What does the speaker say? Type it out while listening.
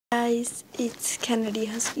Guys, it's Kennedy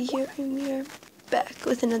Husky here, and we are back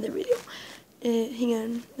with another video. Hang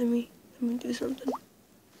on, let me do something.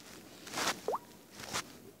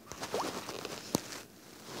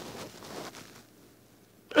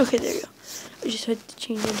 Okay, there you go. I just had to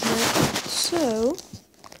change internet. So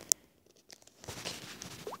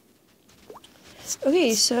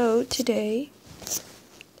today.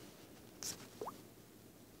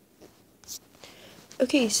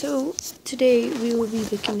 So today we will be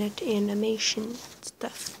looking at animation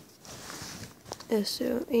stuff.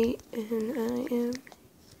 SOANIM.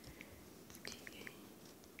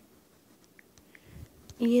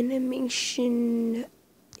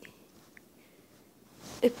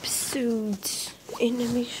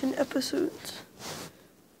 Animation episodes.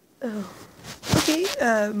 Oh. Okay,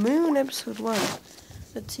 Moon episode 1.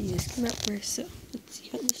 Let's see, this came out first, so let's see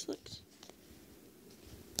how this looks.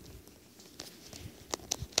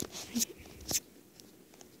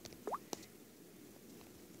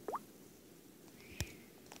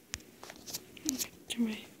 Turn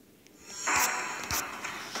my...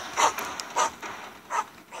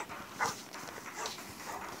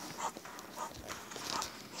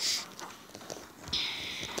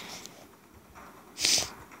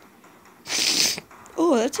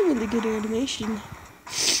 Oh, that's a really good animation.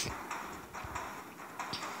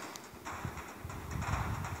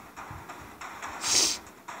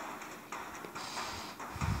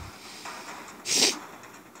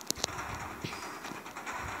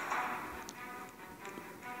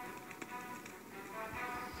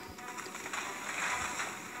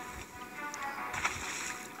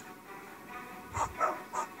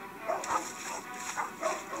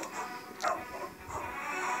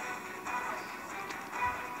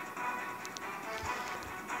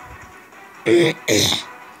 It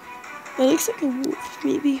looks like a wolf,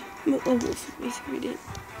 maybe. A wolf would be 3D.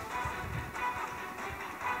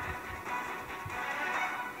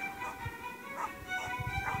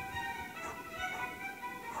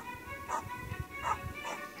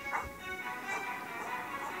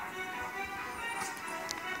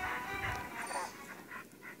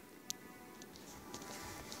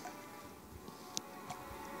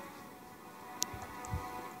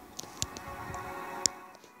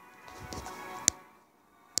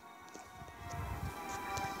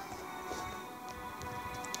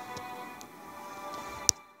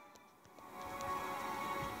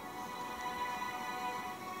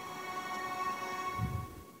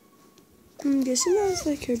 I'm guessing that was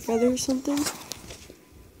like her brother or something.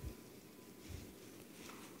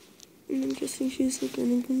 And I'm guessing she's like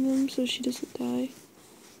running from them so she doesn't die.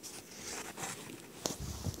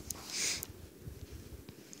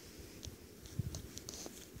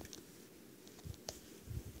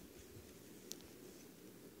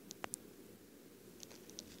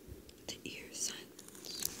 The ear silence.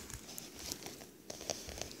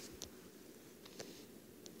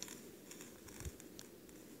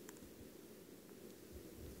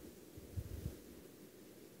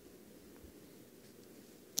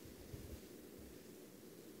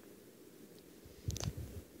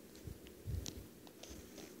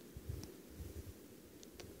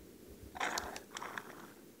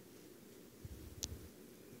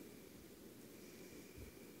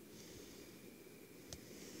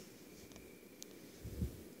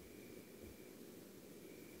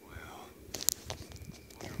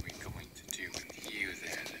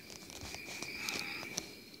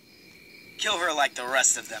 Kill her like the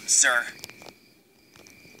rest of them, sir.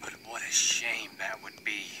 But what a shame that would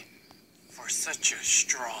be for such a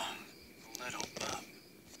strong little pup.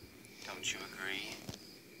 Don't you agree?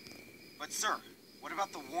 But sir, what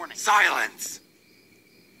about the warning? Silence!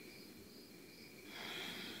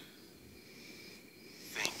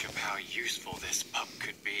 Think of how useful this pup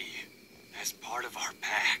could be as part of our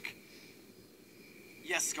pack.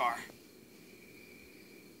 Yes, Scar.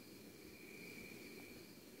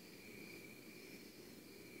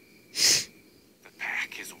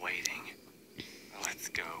 Is waiting. Let's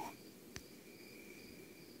go.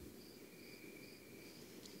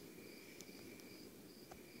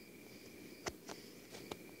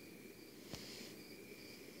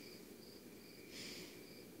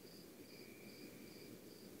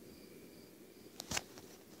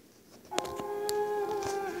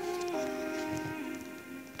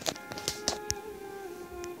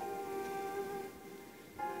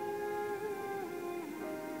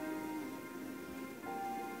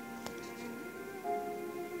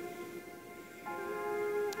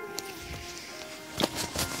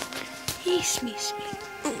 Me.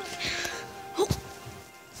 Oh.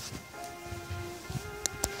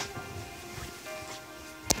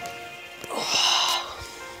 Oh.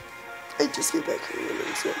 I just just get back here and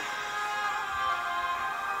then so.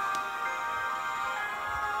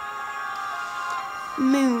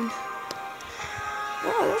 Moon.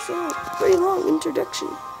 Oh, that's a pretty long introduction.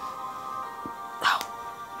 Oh,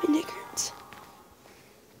 my neck hurts.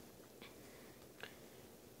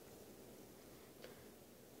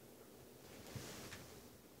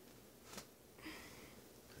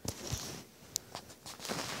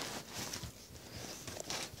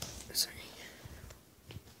 Sorry.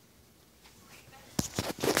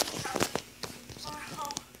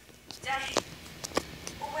 Daddy,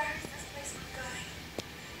 where is this place we're going?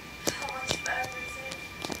 How much better is it?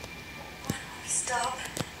 When will we stop?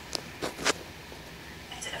 I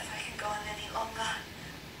don't know if I can go on any longer.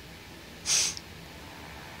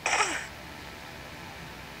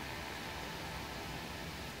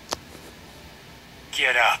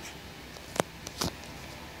 Get up.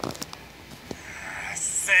 I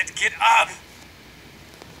said get up!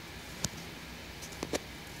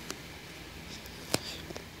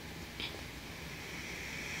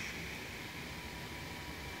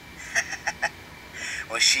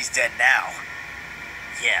 Well, she's dead now.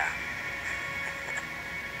 Yeah.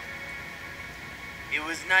 It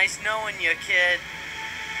was nice knowing you, kid.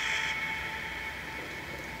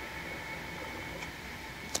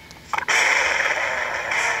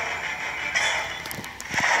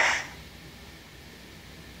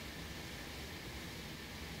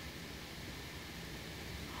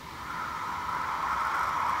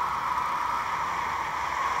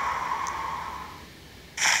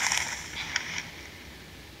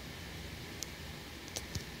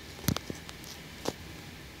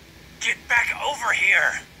 Get back over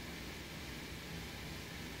here!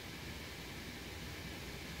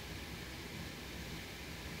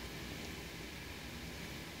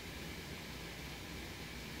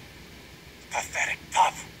 Pathetic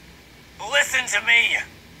pup! Listen to me!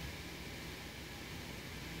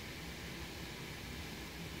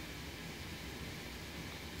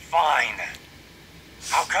 Fine.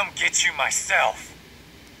 I'll come get you myself.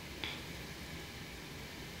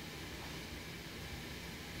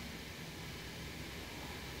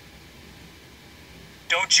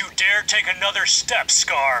 Don't you dare take another step,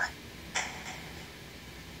 Scar!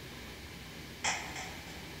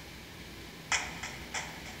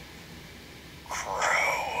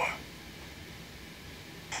 Crow.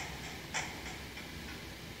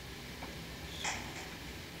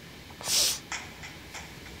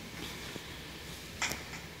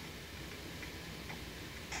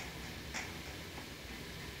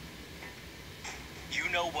 You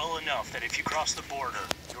know well enough that if you cross the border,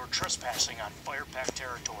 you're trespassing on Firepack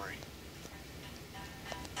territory.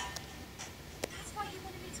 That's why he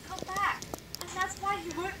wanted me to come back. And that's why he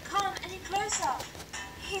won't come any closer.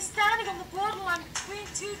 He's standing on the borderline between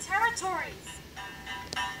two territories.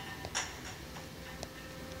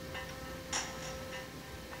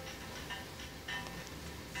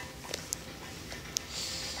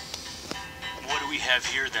 What do we have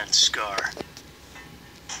here then, Scar?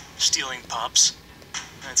 Stealing pups?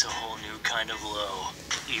 That's a whole new kind of low,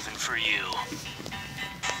 even for you.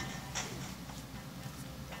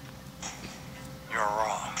 You're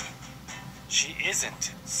wrong. She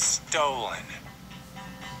isn't stolen.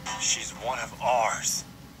 She's one of ours.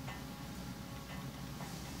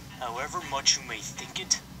 However much you may think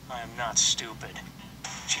it, I am not stupid.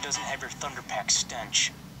 She doesn't have your Thunderpack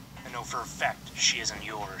stench. I know for a fact she isn't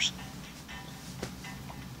yours.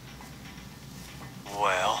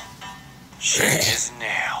 Well, she is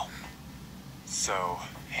now. So,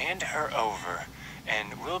 hand her over,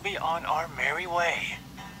 and we'll be on our merry way.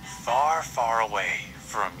 Far, far away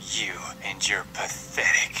from you and your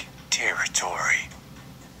pathetic territory.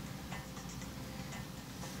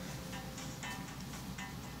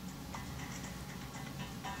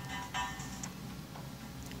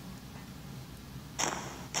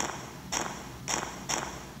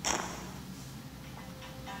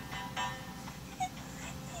 He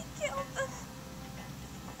killed them.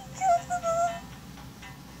 He killed them all.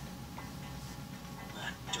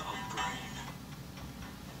 That dog brain.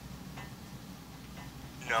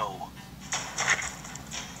 No.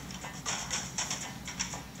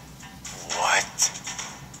 What?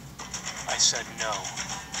 I said no.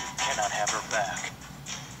 You cannot have her back.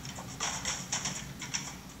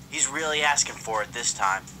 He's really asking for it this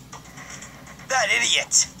time. That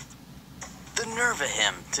idiot! The nerve of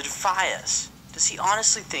him to defy us. Does he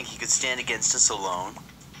honestly think he could stand against us alone?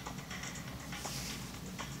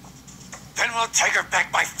 Then we'll take her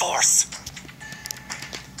back by force.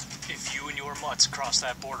 If you and your mutts cross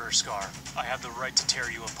that border, Scar, I have the right to tear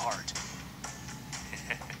you apart.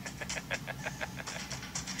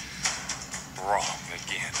 Wrong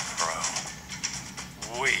again, bro.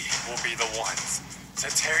 we will be the ones to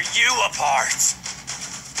tear you apart.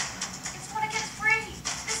 It's one against three.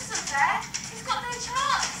 This isn't fair. He's got no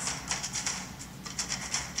chance.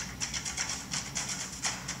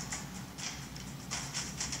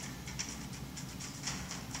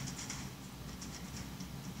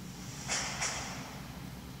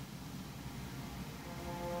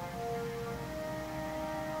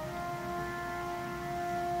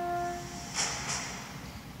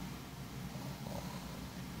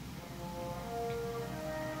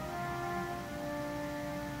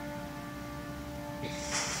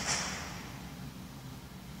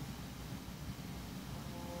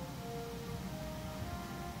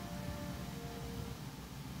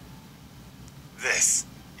 This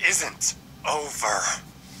isn't over.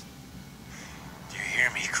 Do you hear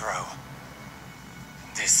me, Crow?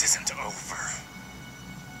 This isn't over.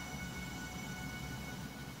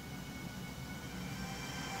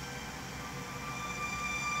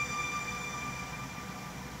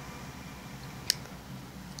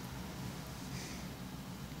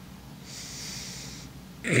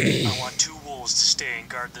 I want 2 wolves to stay and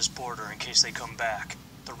guard this border in case they come back.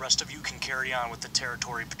 The rest of you can carry on with the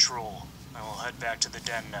territory patrol. I will head back to the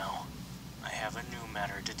den now. I have a new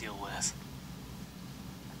matter to deal with.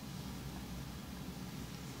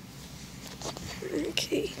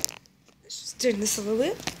 Okay, let's just turn this a little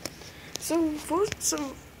bit. So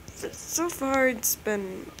far it's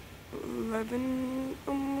been 11,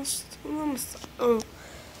 almost. Oh,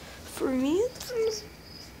 for me it's almost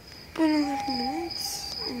been 11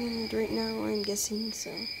 minutes. I mean, right now I'm guessing, so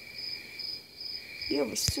be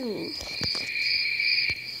over soon.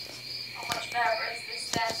 How much better is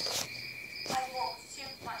this then? I walked too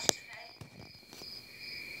much today.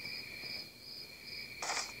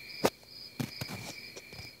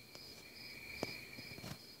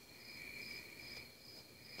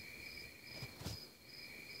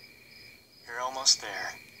 You're almost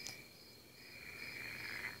there.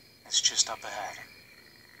 It's just up ahead.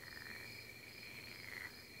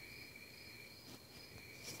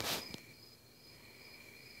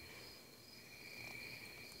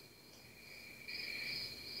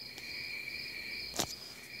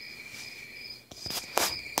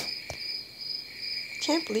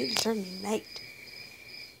 Can't believe it's already night.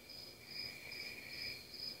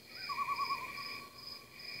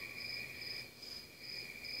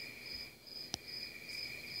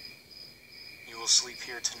 You will sleep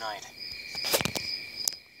here tonight.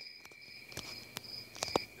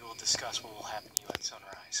 We will discuss what will happen to you at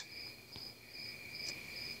sunrise.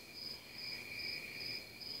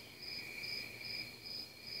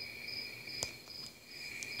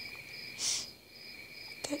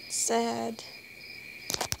 That's sad.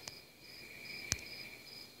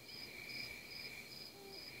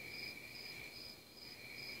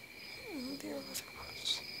 Oh, there was a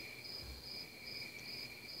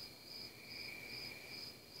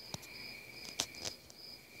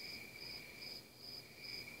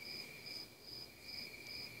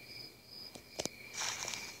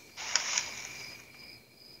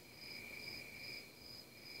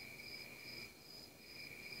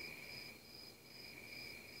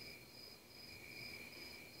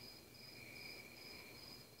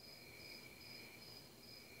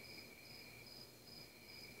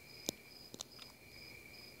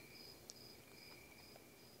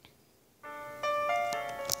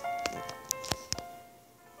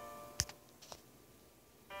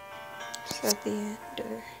at the end,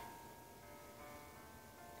 or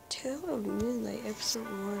Tale of Moonlight, episode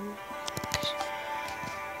 1.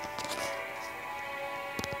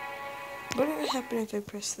 What would happen if I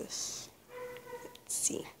press this? Let's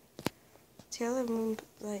see. Tale of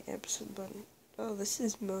Moonlight, episode 1. Oh, this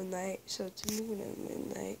is Moonlight, so it's a moon of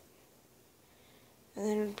Moonlight. And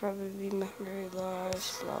then it would probably be memory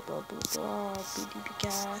loss, blah blah blah blah,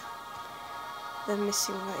 BDBK. The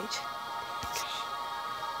missing light.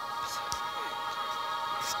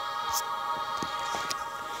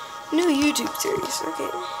 New YouTube series, okay.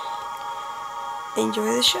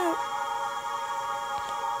 Enjoy the show. Oh,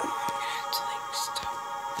 I'm gonna have to like stop.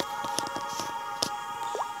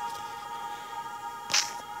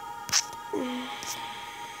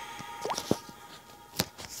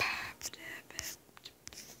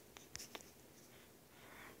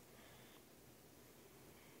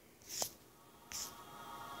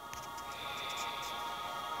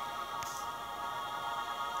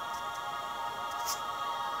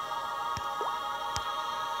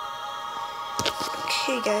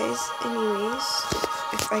 Okay guys, anyways,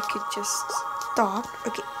 if I could just stop.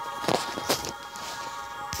 Okay.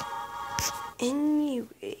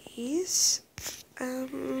 Anyways,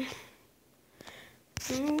 I'm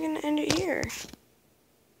gonna end it here.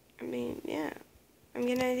 I'm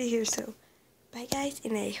gonna end it here, so bye guys,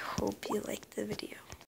 and I hope you liked the video.